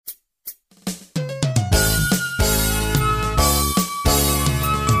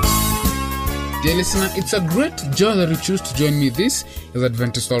Dear listener, it's a great joy that you choose to join me. This is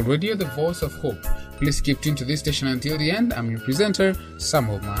Adventist World Radio, the voice of hope. Please keep tuned to this station until the end. I'm your presenter,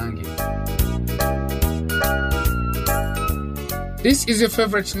 Samuel Mahangi. This is your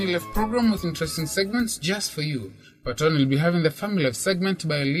favorite New Life program with interesting segments just for you. But on, we'll be having the Family Life segment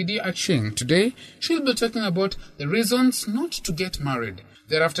by Lydia Acheng. Today, she'll be talking about the reasons not to get married.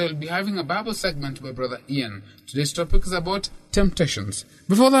 Thereafter, we'll be having a Bible segment by Brother Ian. Today's topic is about temptations.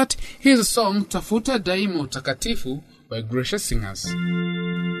 Before that, here's a song, Tafuta Daimo Takatifu, by Gracious Singers.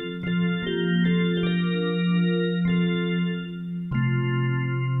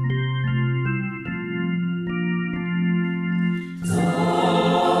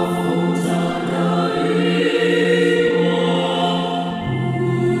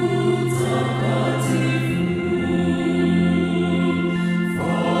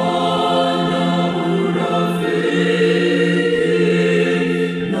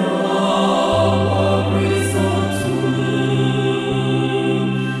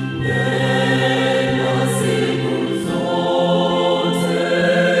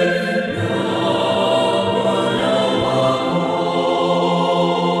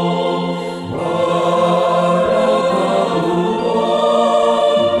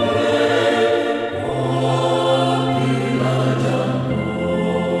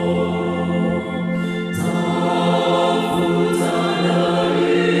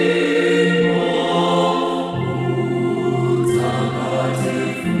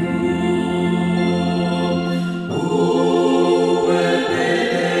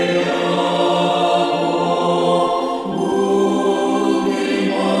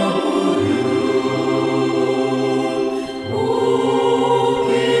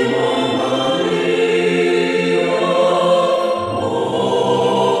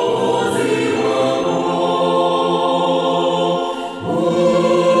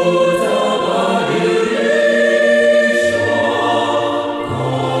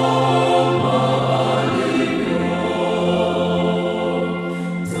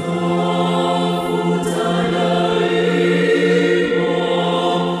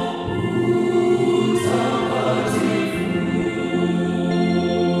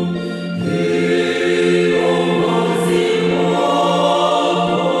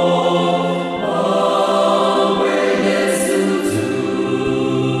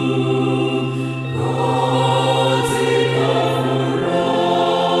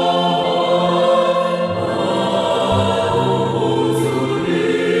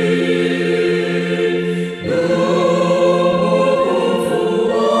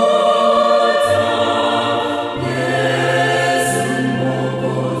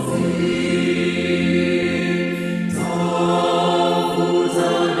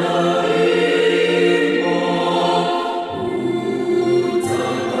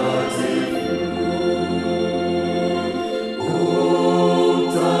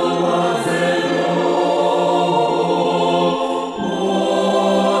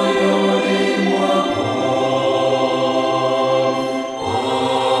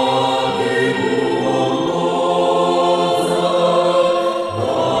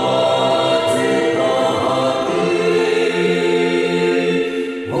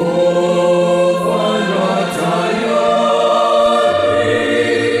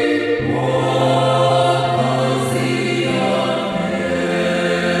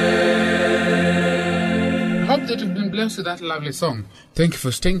 To that lovely song. Thank you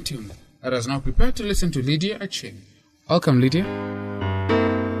for staying tuned. Let us now prepare to listen to Lydia Acheng. Welcome, Lydia.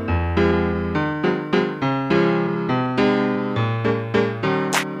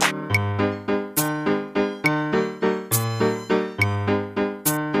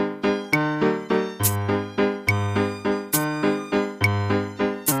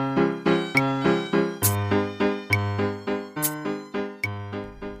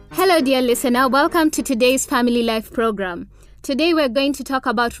 Hello dear listener, welcome to today's Family Life program. Today we're going to talk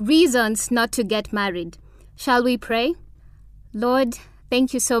about reasons not to get married. Shall we pray? Lord,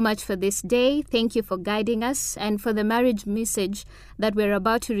 thank you so much for this day. Thank you for guiding us and for the marriage message that we're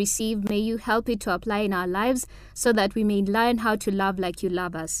about to receive. May you help it to apply in our lives so that we may learn how to love like you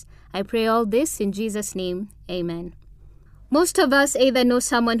love us. I pray all this in Jesus' name. Amen. Most of us either know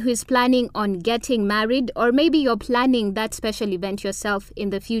someone who is planning on getting married, or maybe you're planning that special event yourself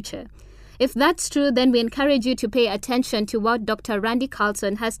in the future. If that's true, then we encourage you to pay attention to what Dr. Randy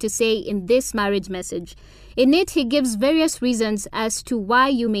Carlson has to say in this marriage message. In it, he gives various reasons as to why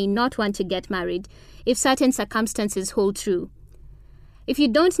you may not want to get married if certain circumstances hold true. If you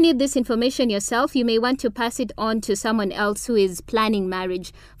don't need this information yourself, you may want to pass it on to someone else who is planning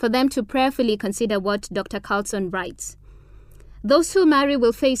marriage for them to prayerfully consider what Dr. Carlson writes. Those who marry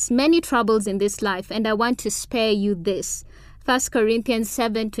will face many troubles in this life, and I want to spare you this. 1 Corinthians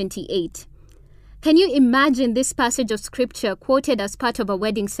 7:28. Can you imagine this passage of scripture quoted as part of a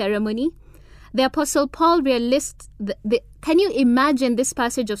wedding ceremony? The Apostle Paul Can you imagine this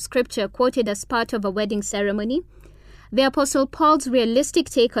passage of scripture quoted as part of a wedding ceremony? The Apostle Paul's realistic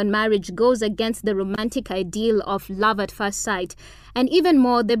take on marriage goes against the romantic ideal of love at first sight, and even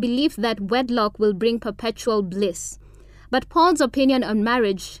more, the belief that wedlock will bring perpetual bliss. But Paul's opinion on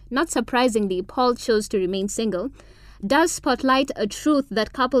marriage, not surprisingly, Paul chose to remain single, does spotlight a truth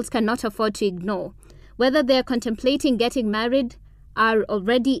that couples cannot afford to ignore, whether they are contemplating getting married, are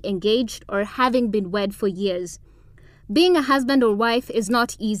already engaged, or having been wed for years. Being a husband or wife is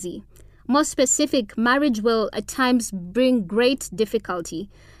not easy. More specific, marriage will at times bring great difficulty.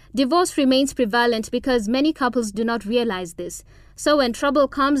 Divorce remains prevalent because many couples do not realize this. So when trouble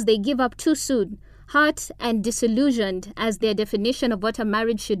comes, they give up too soon, hurt and disillusioned as their definition of what a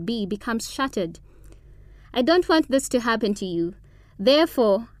marriage should be becomes shattered. I don't want this to happen to you.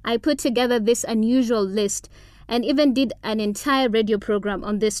 Therefore, I put together this unusual list and even did an entire radio program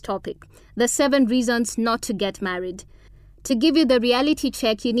on this topic, the 7 reasons not to get married. To give you the reality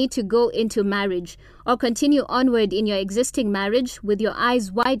check, you need to go into marriage or continue onward in your existing marriage with your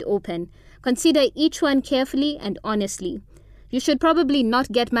eyes wide open. Consider each one carefully and honestly. You should probably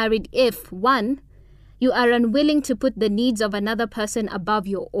not get married if, 1, you are unwilling to put the needs of another person above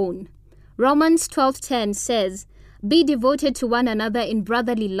your own. Romans 12:10 says, "Be devoted to one another in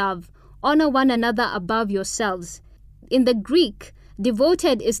brotherly love. Honor one another above yourselves." In the Greek,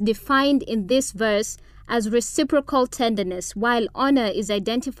 devoted is defined in this verse as reciprocal tenderness, while honor is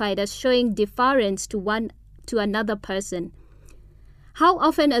identified as showing deference to another person. How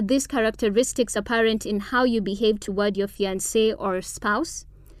often are these characteristics apparent in how you behave toward your fiancé or spouse?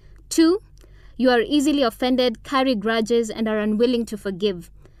 2, you are easily offended, carry grudges, and are unwilling to forgive.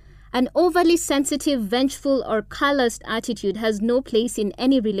 An overly sensitive, vengeful, or calloused attitude has no place in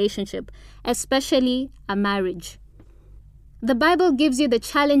any relationship, especially a marriage. The Bible gives you the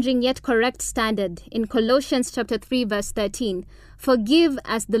challenging yet correct standard in Colossians chapter 3, verse 13. Forgive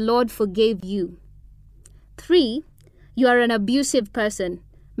as the Lord forgave you. 3, you are an abusive person,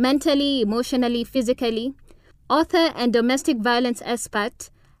 mentally, emotionally, physically. Author and domestic violence expert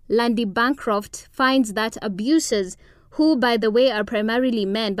Landy Bancroft finds that abusers, who, by the way, are primarily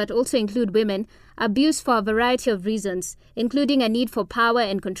men but also include women, abuse for a variety of reasons, including a need for power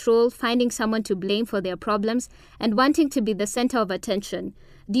and control, finding someone to blame for their problems, and wanting to be the center of attention.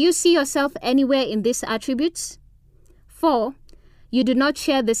 Do you see yourself anywhere in these attributes? 4, you do not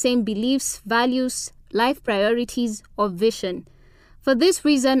share the same beliefs, values, life priorities, or vision. For this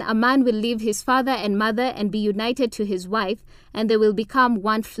reason, a man will leave his father and mother and be united to his wife, and they will become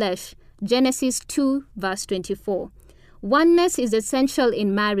one flesh. Genesis 2, verse 24. Oneness is essential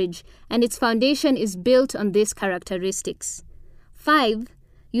in marriage, and its foundation is built on these characteristics. 5,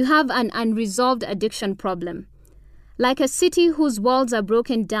 you have an unresolved addiction problem. Like a city whose walls are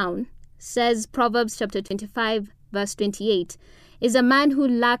broken down, says Proverbs chapter 25, verse 28, is a man who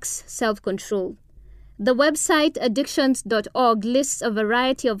lacks self-control. The website addictions.org lists a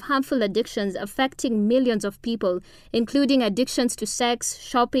variety of harmful addictions affecting millions of people, including addictions to sex,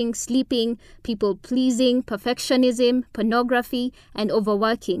 shopping, sleeping, people-pleasing, perfectionism, pornography, and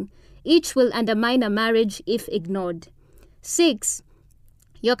overworking. Each will undermine a marriage if ignored. 6,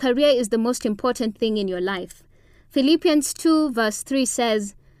 your career is the most important thing in your life. Philippians 2, verse 3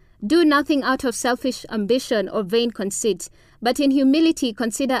 says, "Do nothing out of selfish ambition or vain conceit, but in humility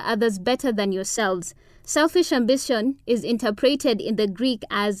consider others better than yourselves." Selfish ambition is interpreted in the Greek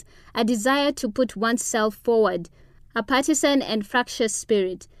as a desire to put oneself forward, a partisan and fractious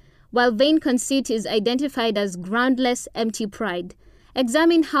spirit, while vain conceit is identified as groundless, empty pride.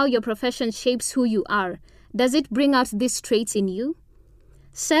 Examine how your profession shapes who you are. Does it bring out these traits in you?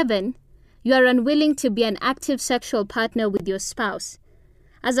 7, you are unwilling to be an active sexual partner with your spouse.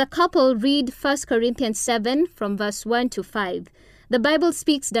 As a couple, read 1 Corinthians 7 from verse 1 to 5. The Bible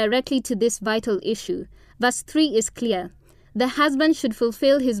speaks directly to this vital issue. Verse 3 is clear. The husband should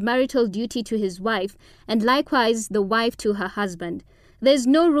fulfill his marital duty to his wife, and likewise the wife to her husband. There is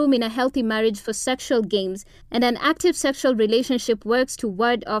no room in a healthy marriage for sexual games, and an active sexual relationship works to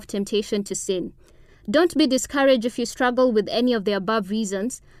ward off temptation to sin. Don't be discouraged if you struggle with any of the above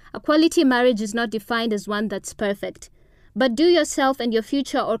reasons. A quality marriage is not defined as one that's perfect. But do yourself and your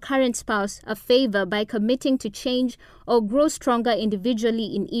future or current spouse a favor by committing to change or grow stronger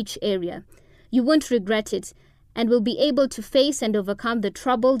individually in each area. You won't regret it, and will be able to face and overcome the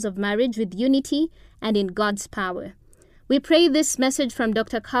troubles of marriage with unity and in God's power. We pray this message from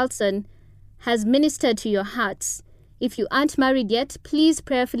Dr. Carlson has ministered to your hearts. If you aren't married yet, please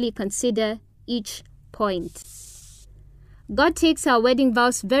prayerfully consider each point. God takes our wedding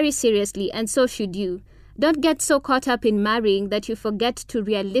vows very seriously, and so should you. Don't get so caught up in marrying that you forget to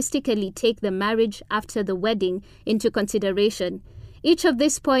realistically take the marriage after the wedding into consideration. Each of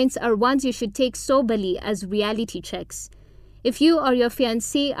these points are ones you should take soberly as reality checks. If you or your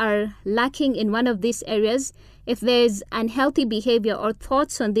fiancé are lacking in one of these areas, if there is unhealthy behavior or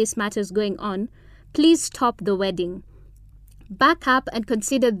thoughts on these matters going on, please stop the wedding. Back up and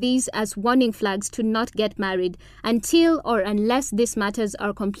consider these as warning flags to not get married until or unless these matters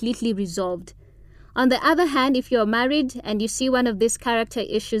are completely resolved. On the other hand, if you're married and you see one of these character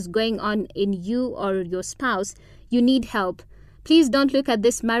issues going on in you or your spouse, you need help. Please don't look at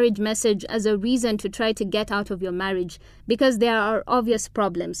this marriage message as a reason to try to get out of your marriage, because there are obvious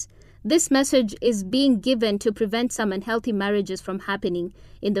problems. This message is being given to prevent some unhealthy marriages from happening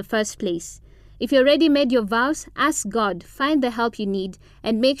in the first place. If you already made your vows, ask God, find the help you need,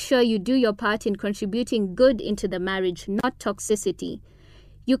 and make sure you do your part in contributing good into the marriage, not toxicity.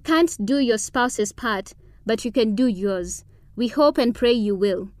 You can't do your spouse's part, but you can do yours. We hope and pray you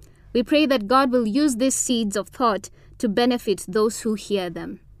will. We pray that God will use these seeds of thought to benefit those who hear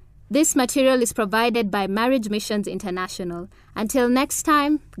them. This material is provided by Marriage Missions International. Until next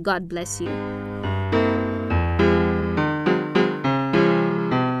time, God bless you.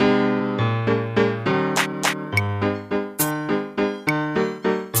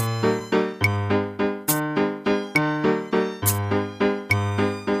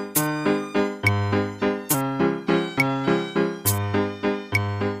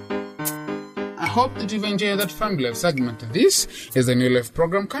 I hope that you've enjoyed that Family Life segment. This is the New Life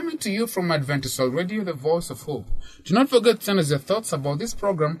program coming to you from Adventist World Radio, the voice of hope. Do not forget to send us your thoughts about this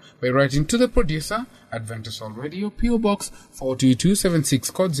program by writing to the producer, Adventist World Radio, PO Box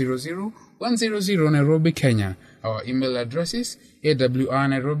 42276, code 00100, Nairobi, Kenya. Our email address is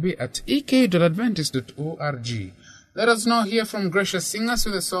awrnairobi@ek.adventist.org. Let us now hear from gracious singers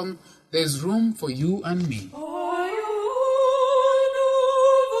with the song, There's Room for You and Me.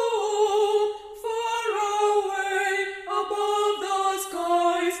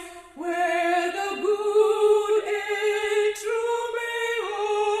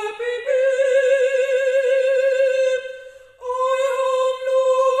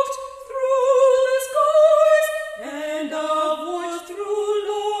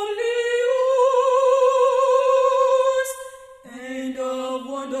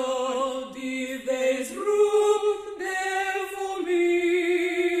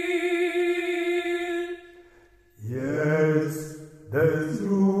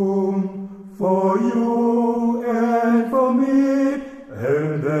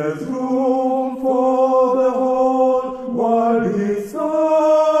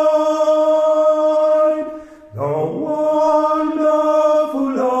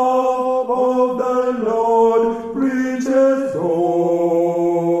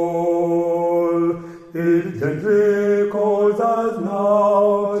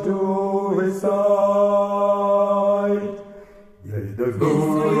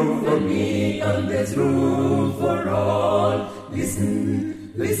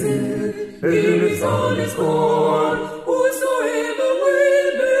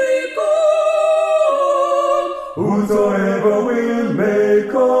 Whosoever will may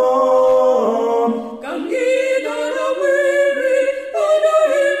come ye that are weary and are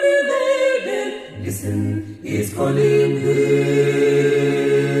heavy laden, listen, he's calling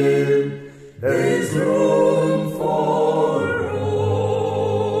him. There's room for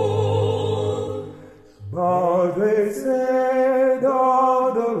all. But they say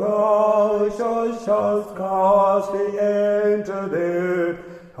that the righteous shall scarcely enter there.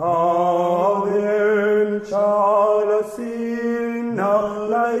 How then shall a sinner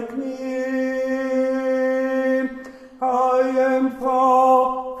like me? I am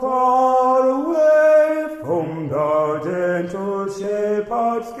far, far away from the gentle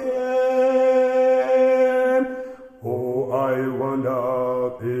shepherd's care. Oh, I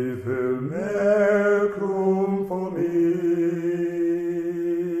wonder if he'll make room for me.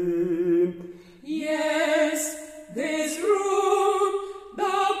 Yes, there's room.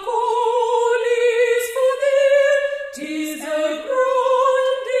 The call is for thee. 'Tis a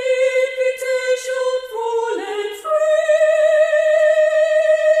grand invitation, full and free.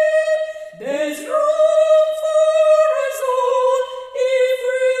 There's room for us all if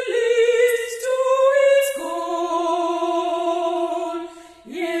we list to his call.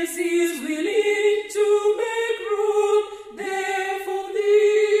 Yes, he's willing to make room there for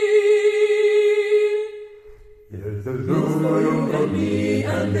thee. Yes, there's room for you and me,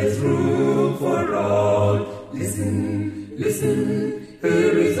 and there's room for all. Listen, listen,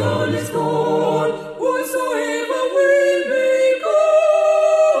 here is all is gone. Whosoever will may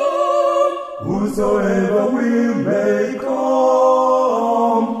come. Whosoever will may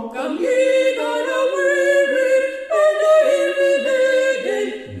come. Come ye that are weary and are heavy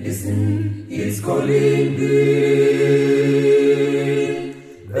laden. Listen, he is calling thee.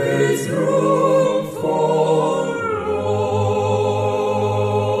 There's room for all.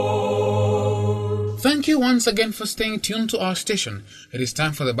 Thank you once again for staying tuned to our station. It is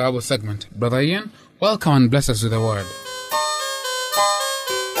time for the Bible segment. Brother Ian, welcome and bless us with a word.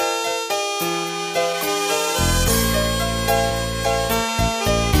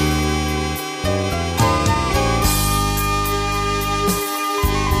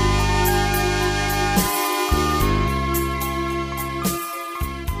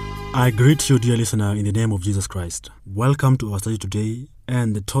 I greet you, dear listener, in the name of Jesus Christ. Welcome to our study today,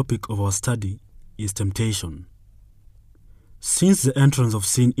 and the topic of our study is temptation. Since the entrance of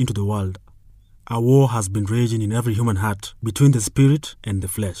sin into the world, a war has been raging in every human heart between the spirit and the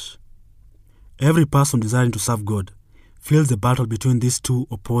flesh. Every person desiring to serve God feels the battle between these two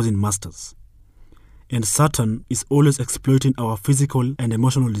opposing masters. And Satan is always exploiting our physical and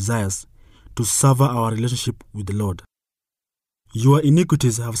emotional desires to sever our relationship with the Lord. Your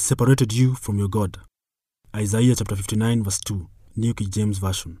iniquities have separated you from your God. Isaiah chapter 59 verse 2, New King James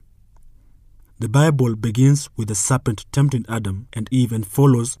Version. The Bible begins with the serpent tempting Adam and Eve and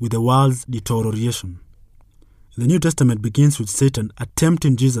follows with the world's deterioration. The New Testament begins with Satan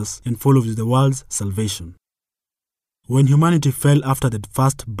attempting Jesus and follows with the world's salvation. When humanity fell after the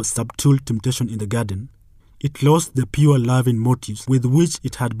first subtle temptation in the garden, it lost the pure loving motives with which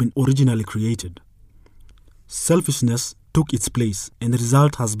it had been originally created. Selfishness took its place, and the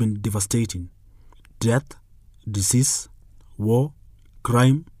result has been devastating. Death, disease, war,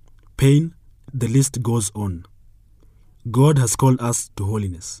 crime, pain, the list goes on. God has called us to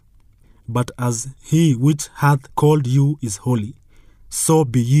holiness. But as he which hath called you is holy, so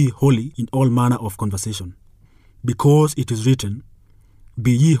be ye holy in all manner of conversation. Because it is written,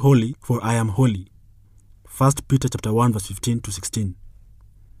 Be ye holy, for I am holy. 1 Peter chapter 1 verse 15 to 16.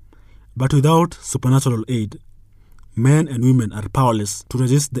 But without supernatural aid, men and women are powerless to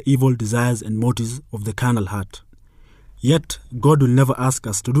resist the evil desires and motives of the carnal heart. Yet, God will never ask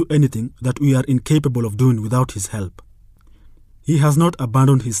us to do anything that we are incapable of doing without His help. He has not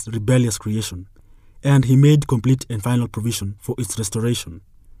abandoned His rebellious creation, and He made complete and final provision for its restoration.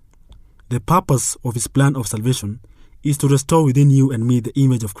 The purpose of His plan of salvation is to restore within you and me the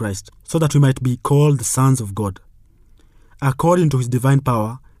image of Christ, so that we might be called the sons of God. According to His divine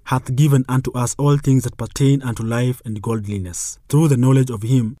power, hath given unto us all things that pertain unto life and godliness, through the knowledge of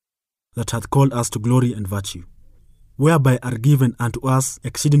Him that hath called us to glory and virtue, whereby are given unto us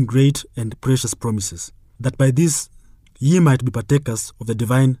exceeding great and precious promises, that by this ye might be partakers of the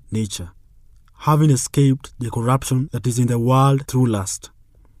divine nature, having escaped the corruption that is in the world through lust.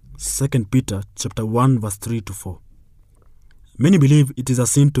 2 Peter chapter 1 verse 3 to 4. Many believe it is a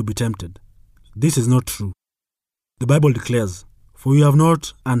sin to be tempted. This is not true. The Bible declares, For we have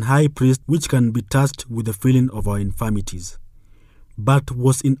not an high priest which can be touched with the feeling of our infirmities, but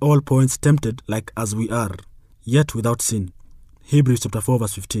was in all points tempted like as we are, yet without sin. Hebrews chapter 4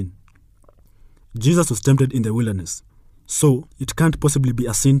 verse 15. Jesus was tempted in the wilderness, so it can't possibly be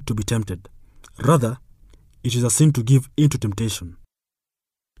a sin to be tempted. Rather, it is a sin to give in to temptation.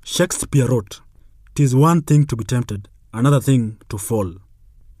 Shakespeare wrote, "'Tis one thing to be tempted, another thing to fall."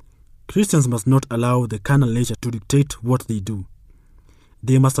 Christians must not allow the carnal nature to dictate what they do.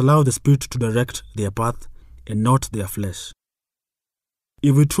 They must allow the Spirit to direct their path and not their flesh.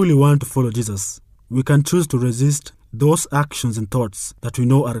 If we truly want to follow Jesus, we can choose to resist those actions and thoughts that we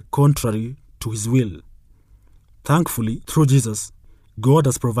know are contrary to His will. Thankfully, through Jesus, God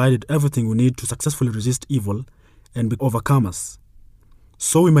has provided everything we need to successfully resist evil and be overcomers.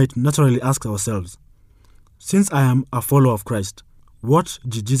 So we might naturally ask ourselves, since I am a follower of Christ, what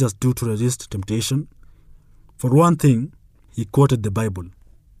did Jesus do to resist temptation? For one thing, He quoted the Bible.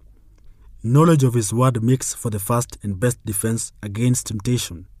 Knowledge of His word makes for the first and best defense against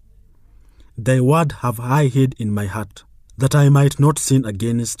temptation. Thy word have I hid in my heart, that I might not sin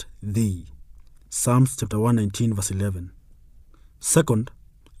against Thee. Psalms chapter 119 verse 11. Second,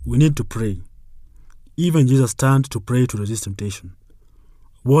 we need to pray. Even Jesus turned to pray to resist temptation.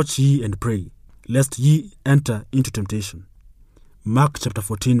 Watch ye and pray, lest ye enter into temptation. Mark chapter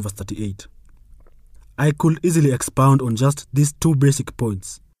 14 verse 38. I could easily expound on just these two basic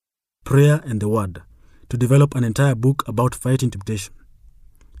points, prayer and the word, to develop an entire book about fighting temptation.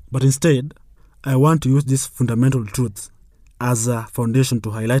 But instead, I want to use these fundamental truths as a foundation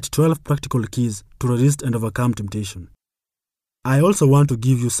to highlight 12 practical keys to resist and overcome temptation. I also want to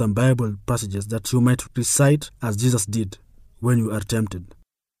give you some Bible passages that you might recite as Jesus did when you are tempted.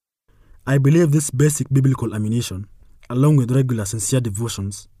 I believe this basic biblical ammunition, along with regular sincere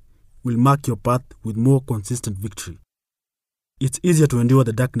devotions, will mark your path with more consistent victory. It's easier to endure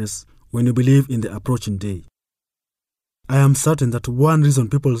the darkness when you believe in the approaching day. I am certain that one reason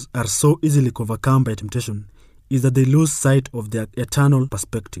people are so easily overcome by temptation is that they lose sight of their eternal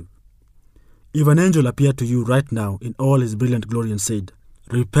perspective. If an angel appeared to you right now in all his brilliant glory and said,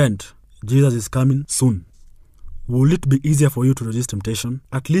 "Repent, Jesus is coming soon," will it be easier for you to resist temptation,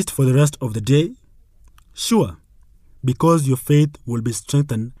 at least for the rest of the day? Sure, because your faith will be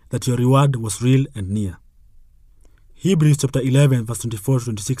strengthened that your reward was real and near. Hebrews chapter 11 verse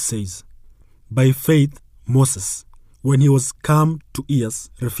 24-26 says, "By faith Moses, when he was come to years,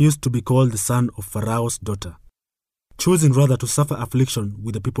 refused to be called the son of Pharaoh's daughter, choosing rather to suffer affliction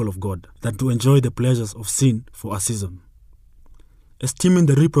with the people of God than to enjoy the pleasures of sin for a season, esteeming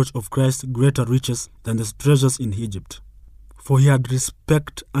the reproach of Christ greater riches than the treasures in Egypt, for he had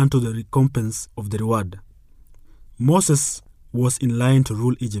respect unto the recompense of the reward." Moses was in line to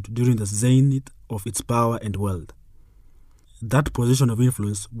rule Egypt during the zenith of its power and wealth. That position of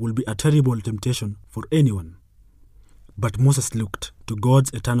influence will be a terrible temptation for anyone. But Moses looked to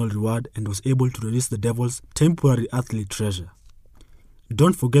God's eternal reward and was able to resist the devil's temporary earthly treasure.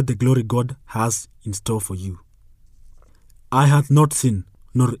 Don't forget the glory God has in store for you. "Eye hath not seen,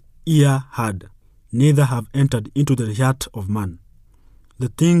 nor ear heard, neither have entered into the heart of man, the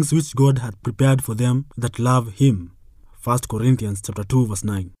things which God hath prepared for them that love him." 1 Corinthians chapter 2 verse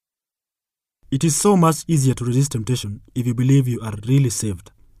 9. It is so much easier to resist temptation if you believe you are really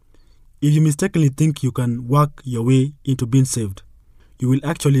saved. If you mistakenly think you can work your way into being saved, you will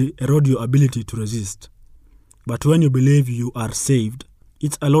actually erode your ability to resist. But when you believe you are saved,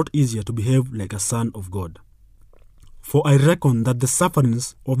 it's a lot easier to behave like a son of God. "For I reckon that the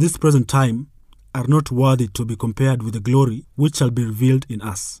sufferings of this present time are not worthy to be compared with the glory which shall be revealed in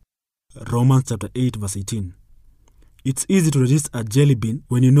us." Romans chapter 8 verse 18. It's easy to resist a jelly bean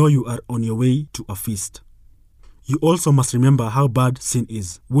when you know you are on your way to a feast. You also must remember how bad sin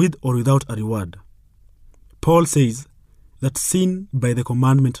is, with or without a reward. Paul says that sin by the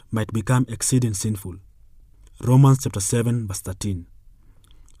commandment might become exceeding sinful. Romans chapter 7 verse 13.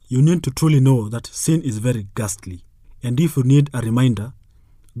 You need to truly know that sin is very ghastly, and if you need a reminder,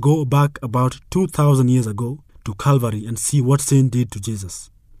 go back about 2,000 years ago to Calvary and see what sin did to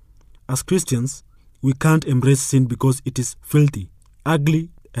Jesus. As Christians, we can't embrace sin because it is filthy,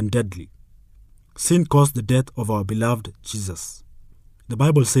 ugly, and deadly. Sin caused the death of our beloved Jesus. The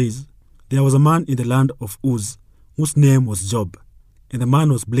Bible says, "There was a man in the land of Uz, whose name was Job, and the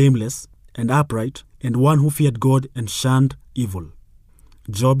man was blameless and upright, and one who feared God and shunned evil."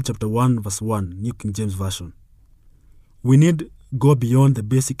 Job chapter 1 verse 1, New King James Version. We need go beyond the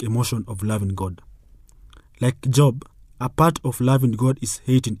basic emotion of loving God. Like Job, a part of loving God is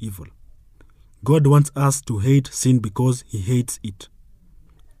hating evil. God wants us to hate sin because he hates it.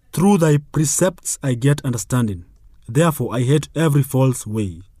 "Through thy precepts I get understanding. Therefore I hate every false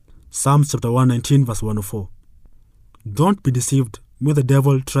way." Psalms chapter 119 verse 104. Don't be deceived when the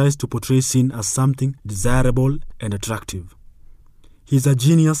devil tries to portray sin as something desirable and attractive. He's a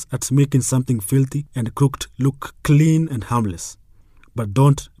genius at making something filthy and crooked look clean and harmless. But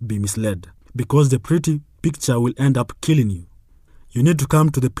don't be misled, because the pretty picture will end up killing you. You need to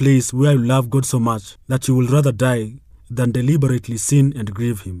come to the place where you love God so much that you will rather die than deliberately sin and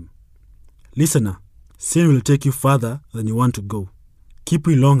grieve him. Listener, sin will take you further than you want to go, keep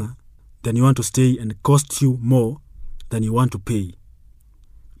you longer than you want to stay, and cost you more than you want to pay.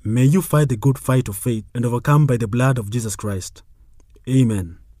 May you fight the good fight of faith and overcome by the blood of Jesus Christ.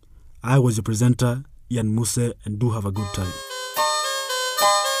 Amen. I was your presenter, Ian Muse, and do have a good time.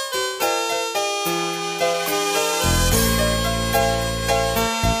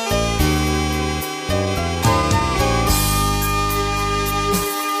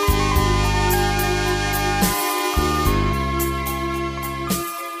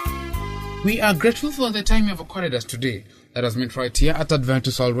 We are grateful for the time you have accorded us today. That has been right here at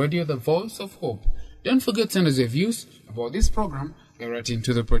Adventist World Radio, the voice of hope. Don't forget to send us your views about this program by writing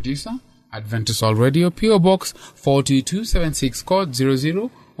to the producer, Adventist World Radio, PO Box 4276, code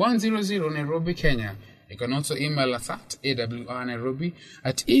 00100, Nairobi, Kenya. You can also email us at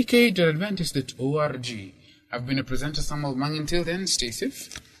awrnairobi@ek.adventist.org. I've been a presenter, Samuel Mang. Until then, stay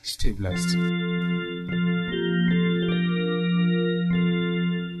safe, stay blessed.